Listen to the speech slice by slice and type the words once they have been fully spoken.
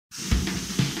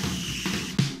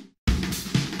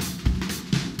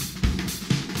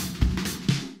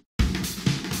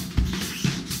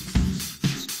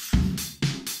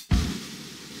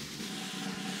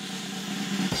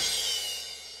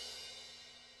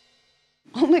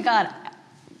my God,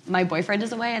 my boyfriend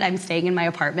is away and I'm staying in my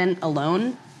apartment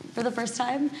alone for the first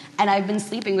time, and I've been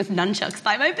sleeping with nunchucks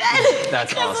by my bed.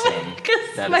 That's awesome.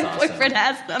 Because my boyfriend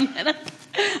has them, and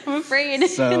I'm afraid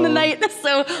in the night.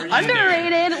 So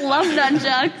underrated. Love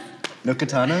nunchucks. No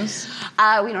katanas?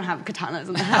 We don't have katanas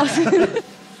in the house.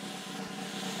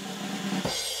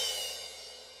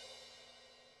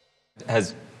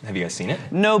 Have you guys seen it?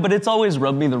 No, but it's always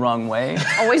rubbed me the wrong way.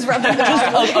 Always rubbed me the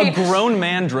wrong way. A grown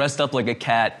man dressed up like a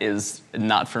cat is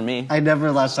not for me. I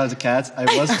never latched onto cats. I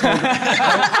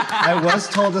was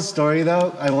told a story,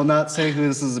 though. I will not say who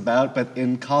this is about, but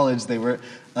in college,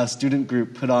 a student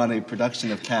group put on a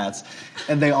production of Cats,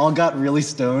 and they all got really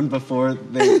stoned before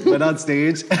they went on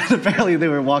stage, and apparently they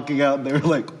were walking out, and they were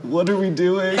like, what are we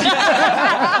doing?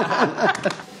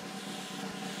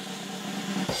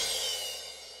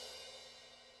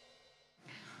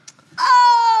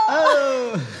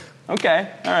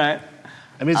 Okay, all right.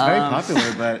 I mean, it's very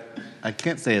popular, but I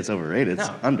can't say it's overrated. It's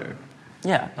under.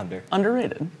 Yeah,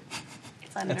 underrated.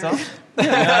 It's under. That's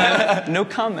all? No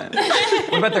comment.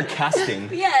 What about their casting?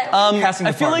 Yeah. Casting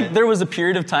I feel like department. there was a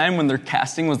period of time when their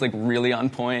casting was like really on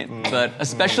point, but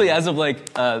especially as of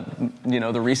like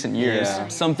the recent years,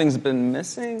 some things have been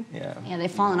missing. Yeah. Yeah, they've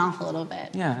fallen off a little bit.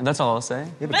 Yeah, that's all I'll say.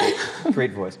 You have a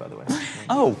great voice, by the way.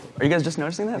 Oh, are you guys just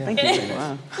noticing that? Thank you.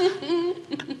 Wow.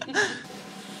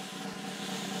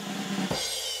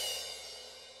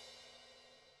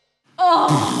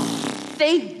 Oh,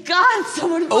 thank God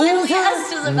someone finally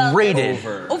asked us about this.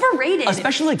 Overrated.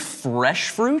 Especially like fresh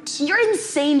fruit. You're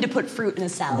insane to put fruit in a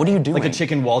salad. What are you doing? Like a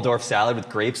chicken Waldorf salad with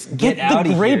grapes? Get out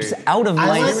the of grapes here. out of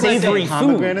my savory food.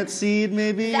 Pomegranate seed,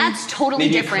 maybe? That's totally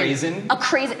Maybe different. A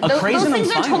craisin. A Those craisin things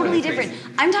I'm are fine totally with. different.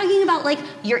 I'm talking about like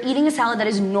you're eating a salad that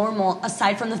is normal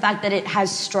aside from the fact that it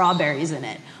has strawberries in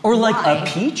it. Or like Why? a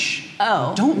peach.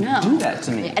 Oh, Don't no. do that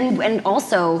to me. And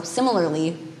also,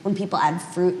 similarly, when people add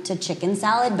fruit to chicken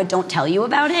salad but don't tell you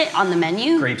about it on the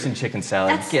menu. Grapes and chicken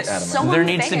salad. That's Get out of so my There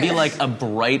needs to be unfair. like a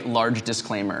bright, large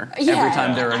disclaimer Yeah, every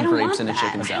time there I are don't grapes want in a that.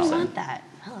 chicken I salad. don't want that.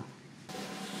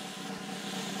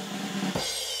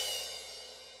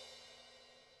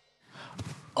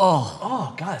 Oh.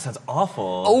 Oh, God, that sounds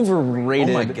awful. Overrated.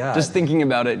 Oh my God. Just thinking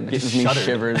about it gives me shuddered.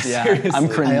 shivers. Yeah, Seriously. I'm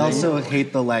cringing. I also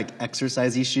hate the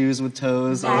exercisey shoes with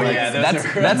toes. That or, like,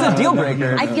 is- that's a deal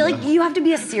breaker. I feel like you have to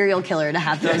be a serial killer to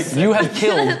have those. You have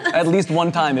killed at least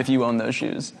one time if you own those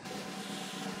shoes.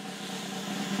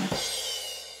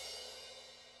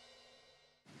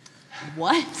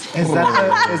 What? Is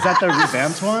that the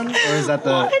revamped one, or is that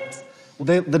the? What?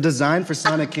 Well, the design for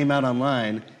Sonic came out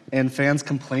online, and fans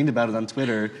complained about it on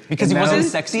Twitter Because and he now-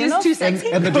 wasn't sexy He was enough? too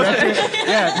sexy? And the director,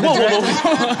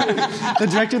 the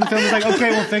director of the film was like,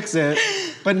 "Okay, we'll fix it,"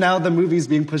 but now the movie's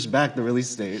being pushed back the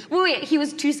release date. Wait, he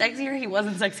was too sexy or he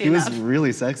wasn't sexy He enough? was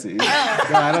really sexy. Yeah,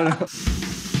 I don't know.